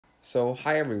So,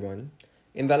 hi everyone.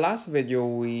 In the last video,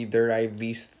 we derived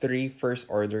these three first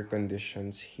order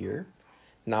conditions here.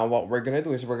 Now, what we're gonna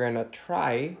do is we're gonna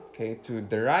try, to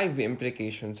derive the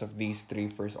implications of these three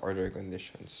first order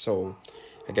conditions. So,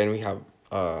 again, we have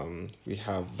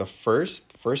the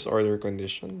first order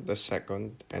condition, the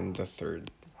second, and the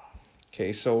third.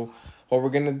 Okay, so what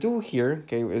we're gonna do here,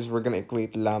 is we're gonna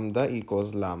equate lambda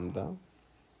equals lambda.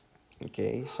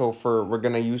 Okay, so we're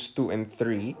gonna use 2 and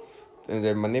 3 and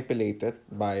then manipulate it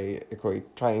by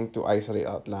trying to isolate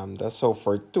out lambda. So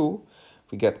for 2,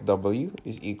 we get W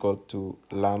is equal to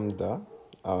lambda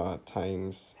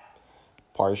times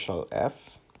partial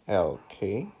F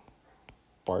LK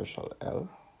partial L.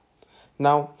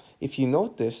 Now, if you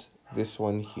notice this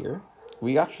one here,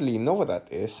 we actually know what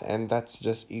that is, and that's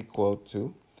just equal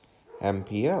to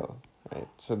MPL, right?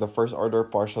 So the first order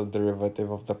partial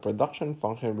derivative of the production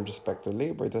function with respect to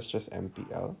labor, that's just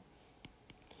MPL.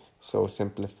 So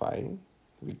simplifying,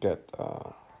 we get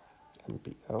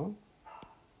MPL,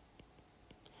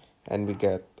 and we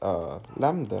get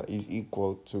lambda is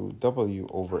equal to W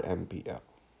over MPL.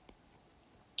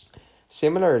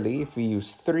 Similarly, if we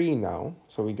use 3 now,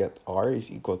 so we get R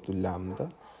is equal to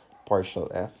lambda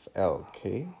partial F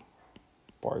LK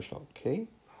partial K.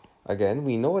 Again,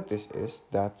 we know what this is.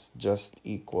 That's just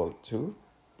equal to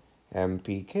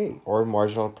MPK, or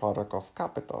marginal product of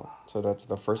capital. So that's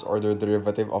the first order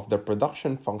derivative of the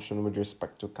production function with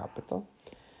respect to capital.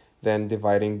 Then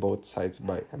dividing both sides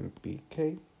by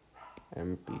MPK,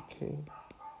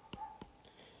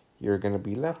 you're going to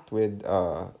be left with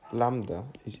lambda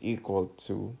is equal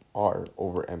to R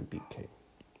over MPK.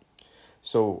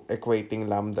 So equating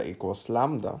lambda equals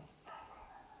lambda,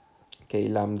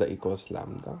 lambda equals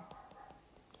lambda.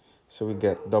 So we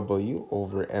get W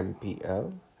over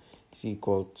MPL is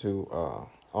equal to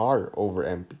R over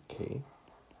MPK.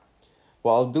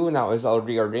 What I'll do now is I'll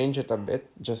rearrange it a bit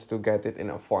just to get it in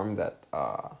a form that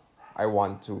I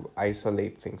want to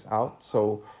isolate things out.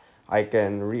 So I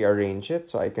can rearrange it,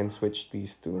 so I can switch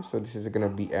these two. So this is going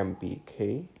to be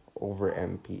MPK over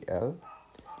MPL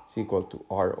is equal to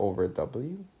R over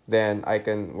W. Then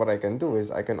what I can do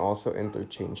is I can also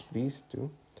interchange these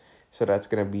two. So that's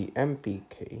going to be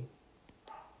MPK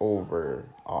over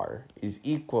R is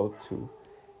equal to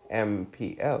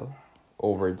MPL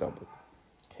over W.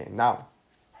 Okay, now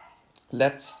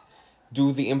let's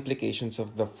do the implications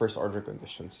of the first order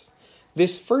conditions.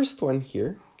 This first one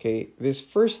here, this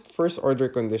first order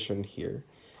condition here,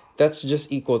 that's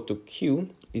just equal to Q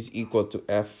is equal to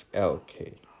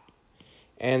FLK.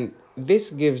 And this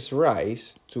gives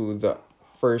rise to the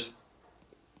first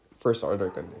order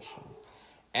condition.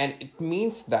 And it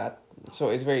means that, so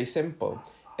it's very simple.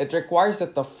 It requires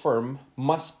that the firm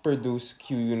must produce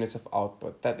Q units of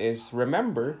output. That is,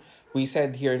 remember, we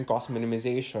said here in cost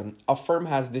minimization, a firm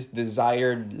has this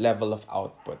desired level of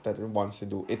output that it wants to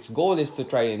do. Its goal is to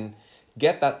try and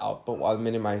get that output while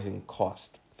minimizing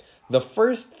cost. The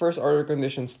first order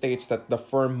condition states that the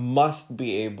firm must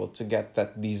be able to get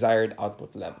that desired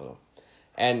output level.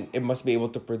 And it must be able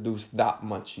to produce that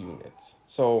much units.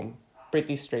 So,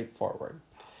 pretty straightforward.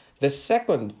 The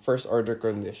second first order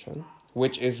condition,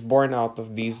 which is born out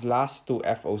of these last two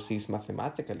FOCs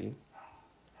mathematically,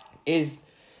 is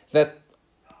that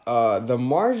the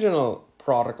marginal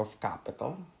product of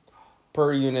capital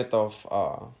per unit of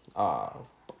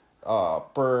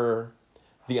per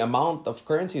the amount of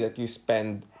currency that you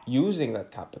spend using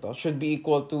that capital should be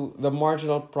equal to the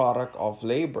marginal product of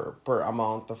labor per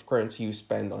amount of currency you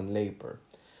spend on labor.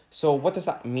 So what does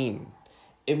that mean?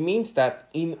 It means that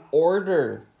in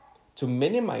order to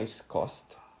minimize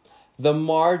cost, the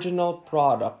marginal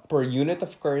product per unit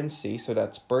of currency, so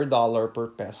that's per dollar, per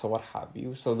peso, what have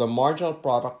you. So the marginal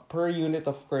product per unit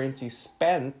of currency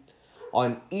spent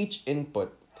on each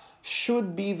input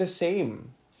should be the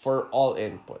same for all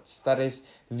inputs. That is,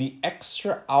 the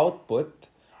extra output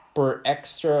per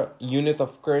extra unit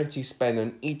of currency spent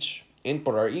on each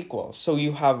input are equal. So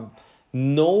you have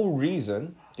no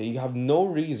reason, to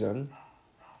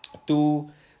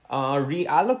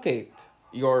reallocate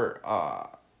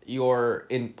your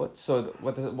input. So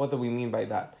what do we mean by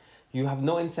that? You have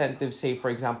no incentive, say for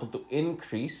example, to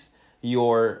increase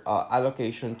your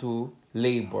allocation to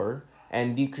labor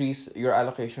and decrease your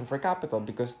allocation for capital,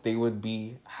 because they would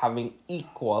be having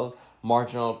equal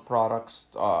marginal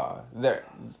products.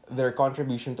 Their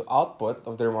contribution to output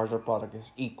of their marginal product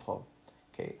is equal.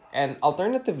 And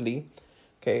alternatively,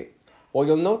 what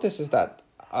you'll notice is that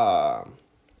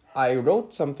I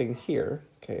wrote something here.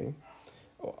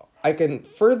 I can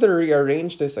further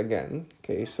rearrange this again.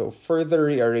 So further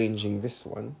rearranging this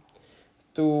one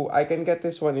I can get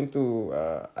this one into,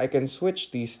 I can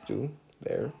switch these two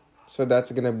there. So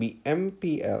that's going to be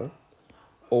MPL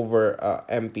over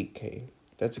MPK.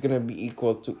 That's going to be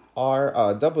equal to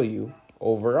W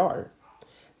over R.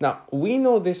 Now, we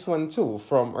know this one too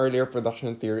from earlier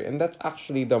production theory, and that's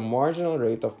actually the marginal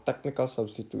rate of technical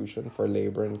substitution for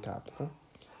labor and capital,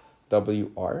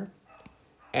 WR.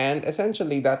 And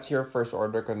essentially, that's your first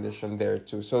order condition there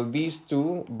too. So these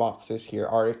two boxes here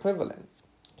are equivalent.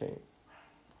 Okay.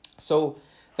 So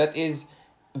that is,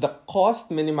 the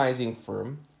cost minimizing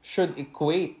firm should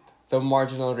equate the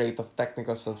marginal rate of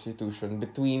technical substitution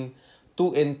between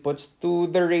two inputs to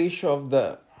the ratio of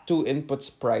the two inputs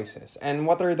prices. And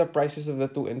what are the prices of the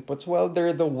two inputs? Well,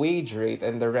 they're the wage rate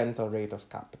and the rental rate of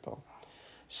capital.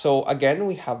 So again,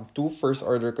 we have two first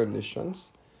order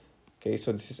conditions. Okay,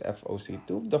 so this is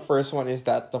FOC2. The first one is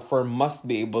that the firm must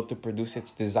be able to produce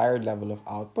its desired level of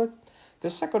output. The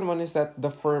second one is that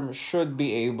the firm should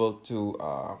be able to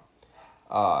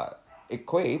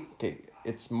equate, okay,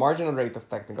 its marginal rate of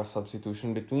technical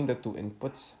substitution between the two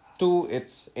inputs to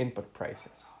its input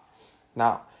prices.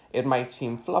 Now, it might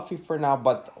seem fluffy for now,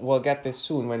 but we'll get this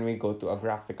soon when we go to a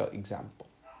graphical example.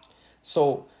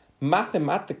 So,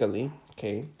 mathematically,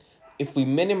 okay, if we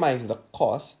minimize the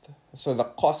cost, so the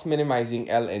cost minimizing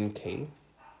L and K,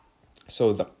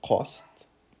 so the cost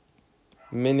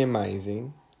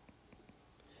minimizing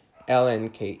L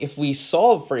and K, if we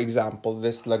solve, for example,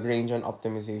 this Lagrangian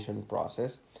optimization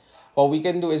process, what we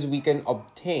can do is we can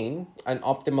obtain an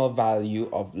optimal value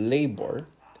of labor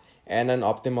and an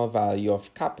optimal value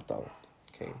of capital.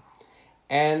 Okay,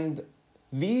 and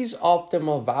these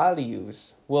optimal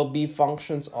values will be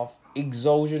functions of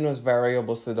exogenous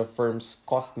variables to the firm's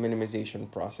cost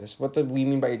minimization process. What do we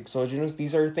mean by exogenous?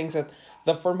 These are things that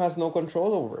the firm has no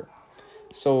control over.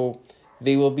 So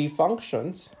they will be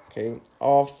functions, okay,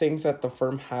 of things that the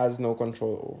firm has no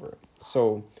control over.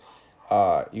 So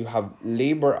you have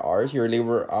labor hours. Your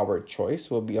labor hour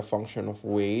choice will be a function of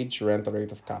wage, rental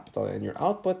rate of capital, and your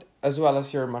output, as well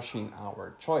as your machine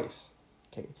hour choice.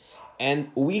 Okay, and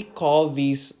we call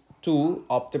these two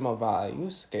optimal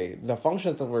values, okay, the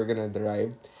functions that we're gonna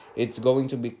derive, it's going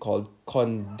to be called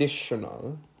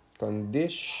conditional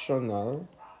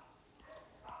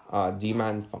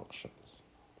demand functions.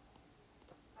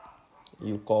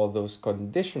 You call those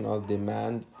conditional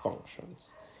demand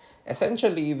functions.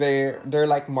 Essentially, they're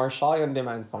like Marshallian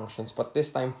demand functions, but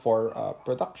this time for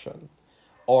production.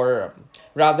 Or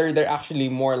rather, they're actually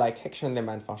more like Hicksian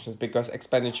demand functions because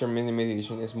expenditure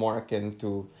minimization is more akin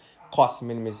to cost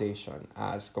minimization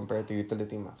as compared to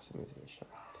utility maximization.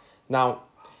 Now,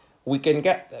 we can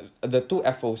get the two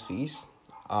FOCs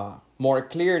more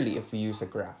clearly if we use a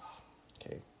graph.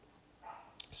 Okay,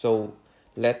 so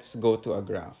let's go to a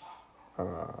graph.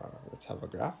 Let's have a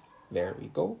graph. There we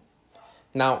go.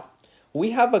 Now,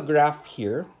 we have a graph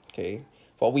here, okay?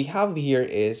 What we have here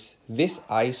is this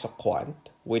isoquant,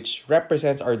 which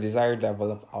represents our desired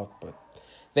level of output.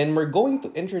 Then we're going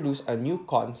to introduce a new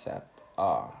concept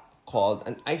called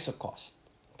an isocost,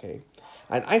 okay?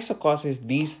 An isocost is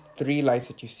these three lines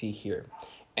that you see here.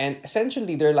 And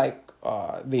essentially, they're like,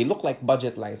 they look like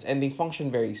budget lines and they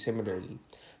function very similarly.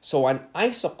 So an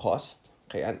isocost,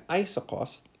 okay, an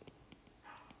isocost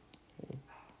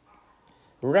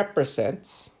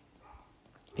represents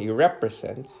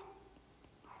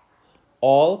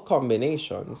all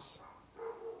combinations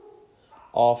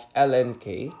of L and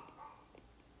K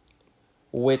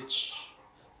which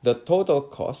the total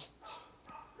costs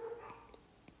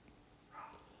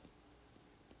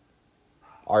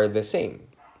are the same.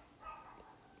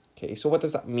 Okay, so what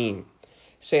does that mean?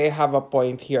 Say I have a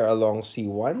point here along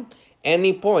C1.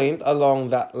 Any point along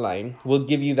that line will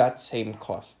give you that same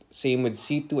cost. Same with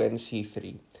C2 and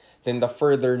C3. Then the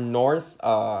further northeast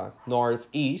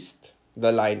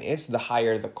the line is, the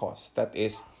higher the cost. That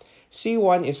is,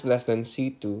 C1 is less than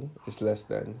C2 is less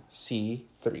than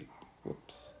C3.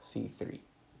 Oops, C3.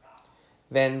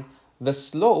 Then the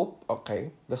slope,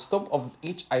 okay, the slope of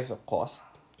each isocost,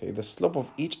 okay, the slope of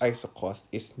each isocost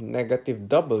is negative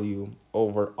W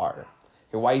over R.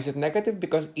 Okay, why is it negative?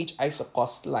 Because each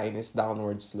isocost line is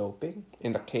downward sloping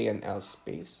in the K and L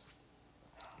space.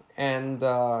 And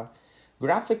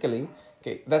graphically,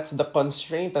 okay, that's the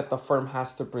constraint that the firm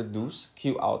has to produce,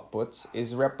 Q outputs,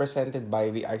 is represented by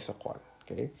the isoquant.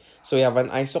 Okay, so we have an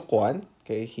isoquant,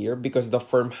 okay, here, because the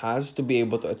firm has to be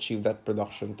able to achieve that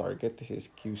production target. This is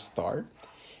Q star.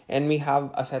 And we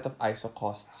have a set of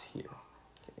isocosts here.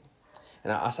 Okay.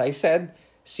 And as I said,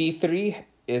 C3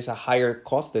 is a higher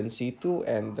cost than C2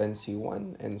 and then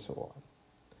C1 and so on.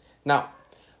 Now,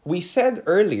 we said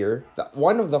earlier that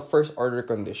one of the first order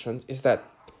conditions is that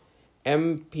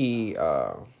MP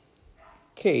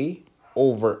K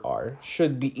over R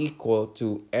should be equal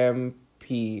to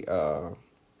MPL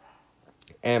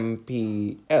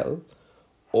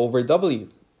over W.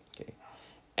 Okay.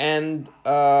 And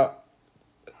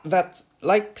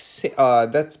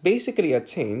that's basically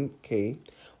attained, okay,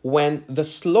 when the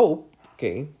slope,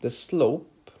 okay, the slope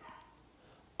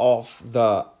of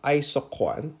the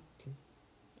isoquant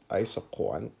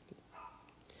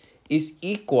is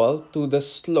equal to the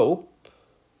slope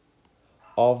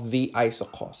of the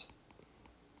isocost.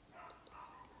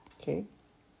 Okay.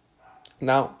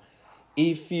 Now,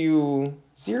 if you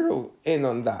zero in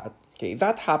on that, okay,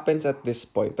 that happens at this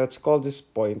point. Let's call this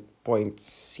point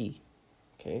C.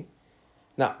 Okay.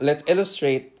 Now, let's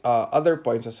illustrate other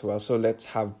points as well. So let's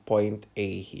have point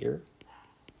A here.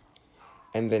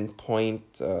 And then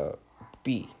point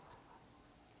B.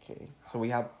 Okay. So we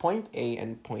have point A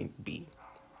and point B.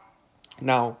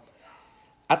 Now,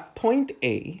 at point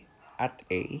A,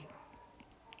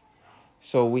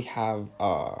 so we have,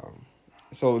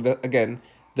 again,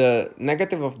 the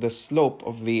negative of the slope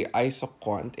of the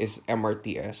isoquant is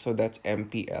MRTS, so that's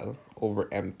MPL over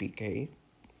MPK.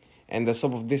 And the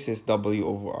slope of this is W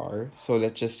over R. So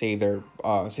let's just say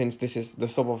since this is the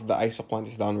slope of the isoquant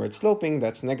is downward sloping,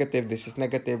 that's negative, this is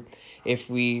negative. If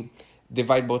we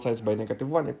divide both sides by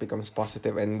 -1, it becomes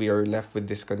positive, and we are left with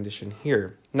this condition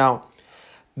here. Now,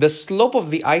 the slope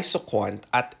of the isoquant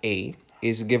at A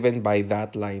is given by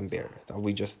that line there that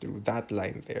we just drew, that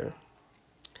line there.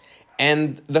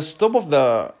 And the slope of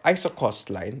the isocost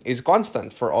line is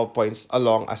constant for all points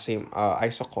along a same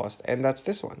isocost, and that's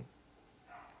this one.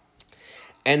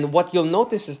 And what you'll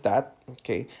notice is that,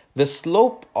 okay, the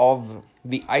slope of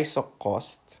the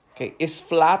isocost, okay, is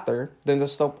flatter than the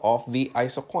slope of the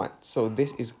isoquant. So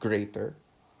this is greater,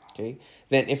 okay.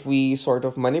 Then if we sort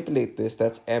of manipulate this,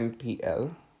 that's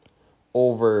MPL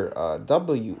over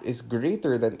W is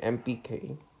greater than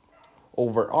MPK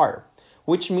over R,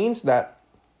 which means that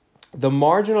the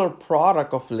marginal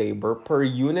product of labor per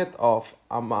unit of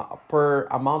per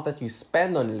amount that you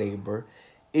spend on labor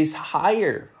is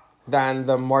higher than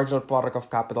the marginal product of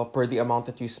capital per the amount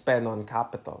that you spend on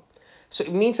capital. So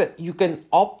it means that you can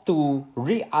opt to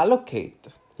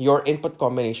reallocate your input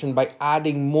combination by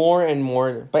adding more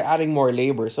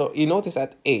labor. So you notice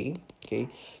at A, okay,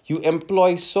 you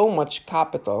employ so much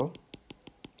capital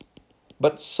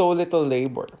but so little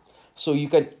labor. So you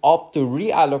can opt to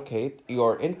reallocate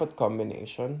your input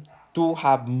combination to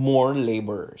have more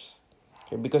laborers,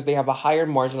 okay, because they have a higher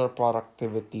marginal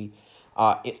productivity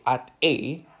at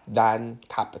A than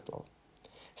capital.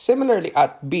 Similarly,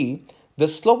 at B, the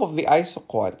slope of the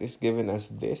isoquant is given as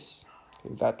this,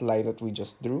 okay, that line that we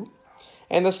just drew,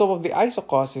 and the slope of the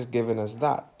isocost is given as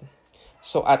that.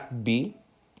 So at B,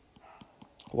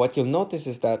 what you'll notice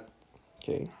is that,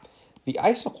 okay, the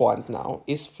isoquant now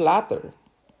is flatter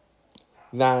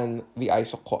than the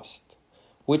isocost,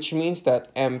 which means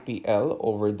that MPL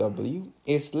over W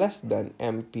is less than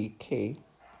MPK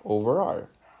over R,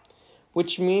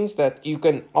 which means that you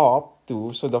can opt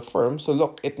to, so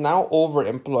look, it now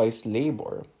overemploys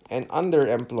labor and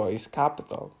underemploys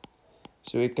capital.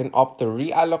 So it can opt to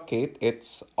reallocate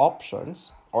its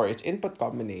options or its input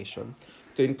combination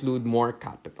to include more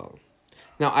capital.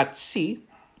 Now at C,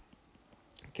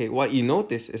 okay, what you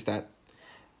notice is that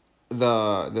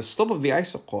the slope of the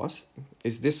isocost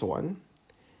is this one,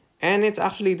 and it's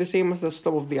actually the same as the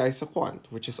slope of the isoquant,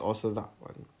 which is also that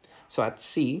one. So at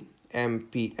C,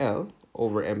 MPL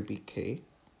over MPK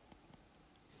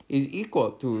is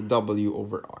equal to W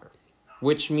over R,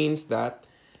 which means that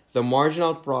the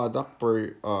marginal product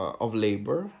of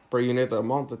labor per unit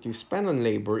amount that you spend on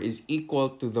labor is equal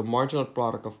to the marginal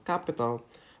product of capital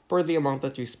per the amount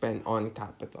that you spend on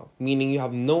capital, meaning you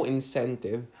have no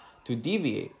incentive to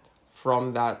deviate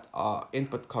from that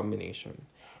input combination.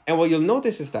 And what you'll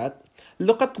notice is that,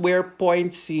 look at where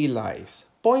point C lies.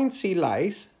 Point C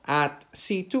lies at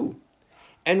C2.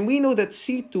 And we know that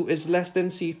C2 is less than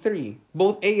C3.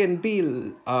 Both A and B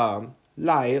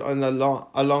lie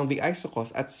along the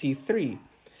isocost at C3.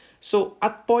 So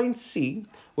at point C,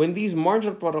 when these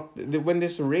marginal when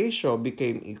this ratio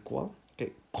became equal,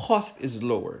 okay, cost is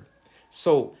lower.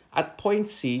 So at point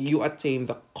C, you attain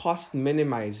the cost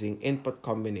minimizing input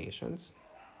combinations.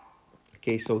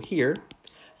 Okay, so here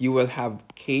you will have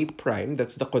K prime,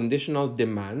 that's the conditional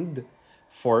demand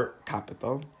for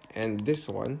capital, and this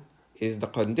one is the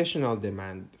conditional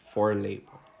demand for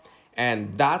labor.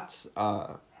 And that's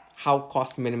how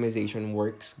cost minimization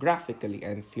works graphically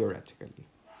and theoretically.